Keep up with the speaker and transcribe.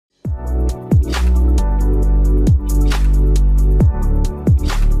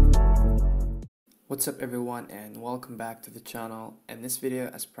What's up everyone, and welcome back to the channel. In this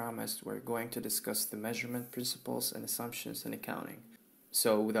video, as promised, we're going to discuss the measurement principles and assumptions in accounting.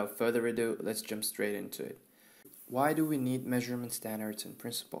 So without further ado, let's jump straight into it. Why do we need measurement standards and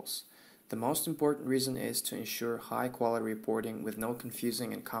principles? The most important reason is to ensure high quality reporting with no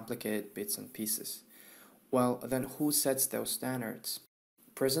confusing and complicated bits and pieces. Well, then who sets those standards?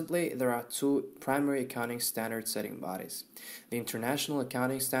 Presently, there are two primary accounting standard setting bodies: the International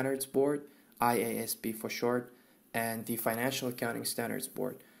Accounting Standards Board, IASB for short, and the Financial Accounting Standards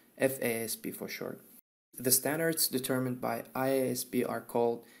Board, FASB for short. The standards determined by IASB are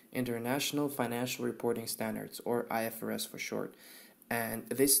called International Financial Reporting Standards, or IFRS for short, and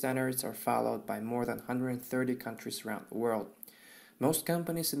these standards are followed by more than 130 countries around the world. Most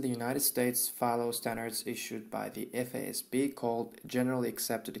companies in the United States follow standards issued by the FASB called Generally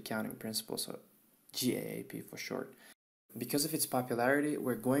Accepted Accounting Principles, or GAAP for short. Because of its popularity,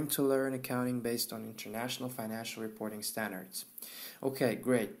 we're going to learn accounting based on international financial reporting standards. Okay,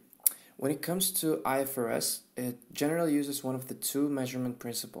 great. When it comes to IFRS, it generally uses one of the two measurement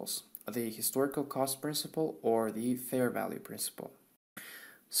principles, the historical cost principle or the fair value principle.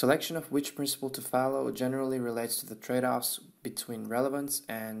 Selection of which principle to follow generally relates to the trade-offs between relevance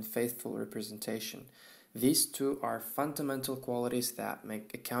and faithful representation. These two are fundamental qualities that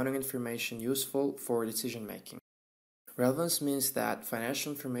make accounting information useful for decision making. Relevance means that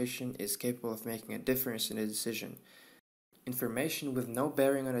financial information is capable of making a difference in a decision. Information with no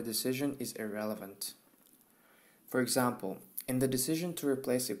bearing on a decision is irrelevant. For example, in the decision to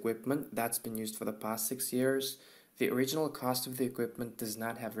replace equipment that's been used for the past 6 years, the original cost of the equipment does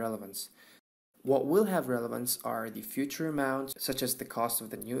not have relevance. What will have relevance are the future amounts, such as the cost of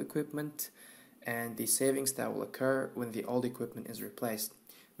the new equipment, and the savings that will occur when the old equipment is replaced.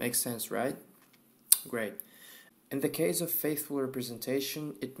 Makes sense, right? Great. In the case of faithful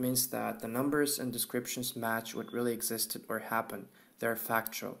representation, it means that the numbers and descriptions match what really existed or happened. They're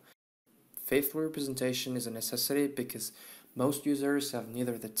factual. Faithful representation is a necessity because most users have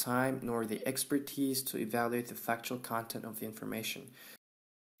neither the time nor the expertise to evaluate the factual content of the information.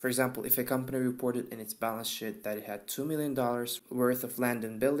 For example, if a company reported in its balance sheet that it had $2 million worth of land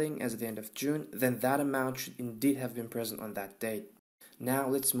and building as of the end of June, then that amount should indeed have been present on that date. Now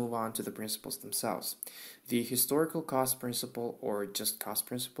let's move on to the principles themselves. The historical cost principle, or just cost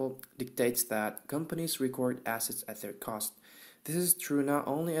principle, dictates that companies record assets at their cost. This is true not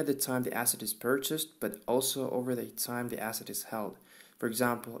only at the time the asset is purchased, but also over the time the asset is held. For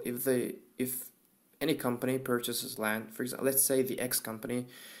example, if any company purchases land, for example, let's say the X company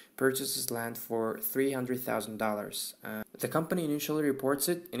purchases land for $300,000. The company initially reports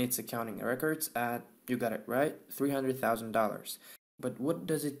it in its accounting records at, you got it right, $300,000. But what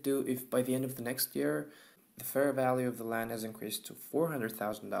does it do if by the end of the next year, the fair value of the land has increased to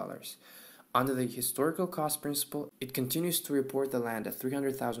 $400,000? Under the historical cost principle, it continues to report the land at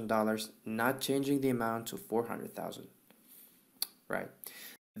 $300,000, not changing the amount to $400,000. Right.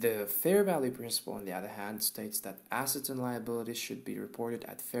 The fair value principle, on the other hand, states that assets and liabilities should be reported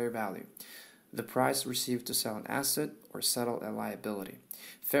at fair value, the price received to sell an asset or settle a liability.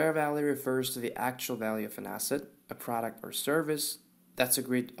 Fair value refers to the actual value of an asset, a product or service that's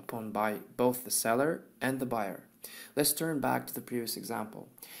agreed upon by both the seller and the buyer. Let's turn back to the previous example.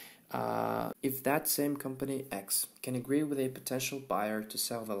 If that same company X can agree with a potential buyer to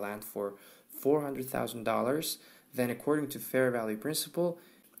sell the land for $400,000, then according to fair value principle,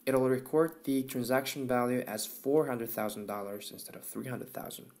 it'll record the transaction value as $400,000 instead of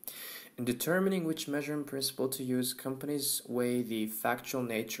 $300,000. In determining which measurement principle to use, companies weigh the factual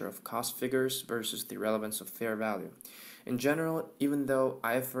nature of cost figures versus the relevance of fair value. In general, even though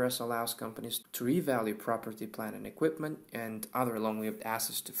IFRS allows companies to revalue property, plant, and equipment and other long-lived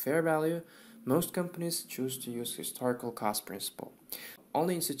assets to fair value, most companies choose to use historical cost principle.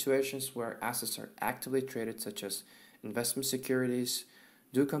 Only in situations where assets are actively traded, such as investment securities,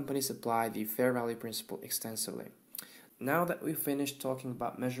 do companies apply the fair value principle extensively. Now that we've finished talking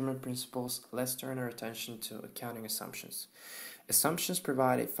about measurement principles, let's turn our attention to accounting assumptions. Assumptions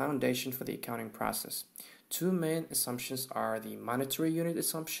provide a foundation for the accounting process. Two main assumptions are the monetary unit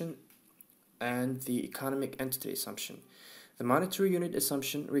assumption and the economic entity assumption. The monetary unit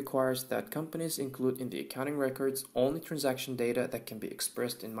assumption requires that companies include in the accounting records only transaction data that can be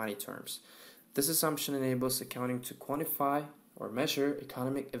expressed in money terms. This assumption enables accounting to quantify or measure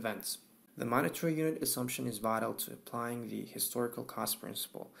economic events. The monetary unit assumption is vital to applying the historical cost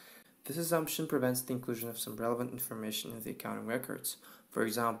principle. This assumption prevents the inclusion of some relevant information in the accounting records. For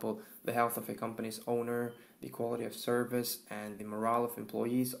example, the health of a company's owner, the quality of service, and the morale of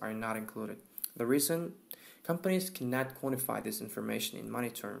employees are not included. The reason? Companies cannot quantify this information in money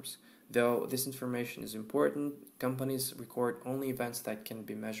terms. Though this information is important, companies record only events that can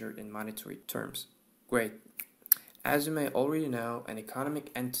be measured in monetary terms. Great. As you may already know, an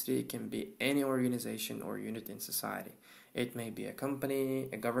economic entity can be any organization or unit in society. It may be a company,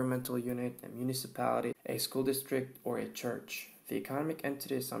 a governmental unit, a municipality, a school district, or a church. The economic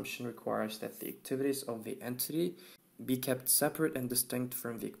entity assumption requires that the activities of the entity be kept separate and distinct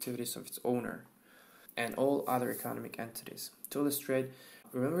from the activities of its owner and all other economic entities. To illustrate,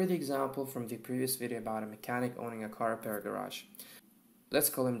 remember the example from the previous video about a mechanic owning a car repair garage. Let's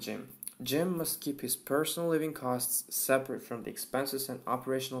call him Jim. Jim must keep his personal living costs separate from the expenses and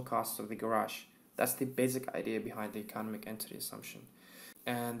operational costs of the garage. That's the basic idea behind the economic entity assumption.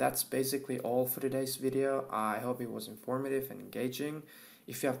 And that's basically all for today's video. I hope it was informative and engaging.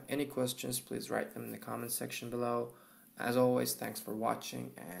 If you have any questions, please write them in the comment section below. As always, thanks for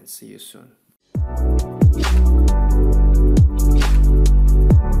watching and see you soon.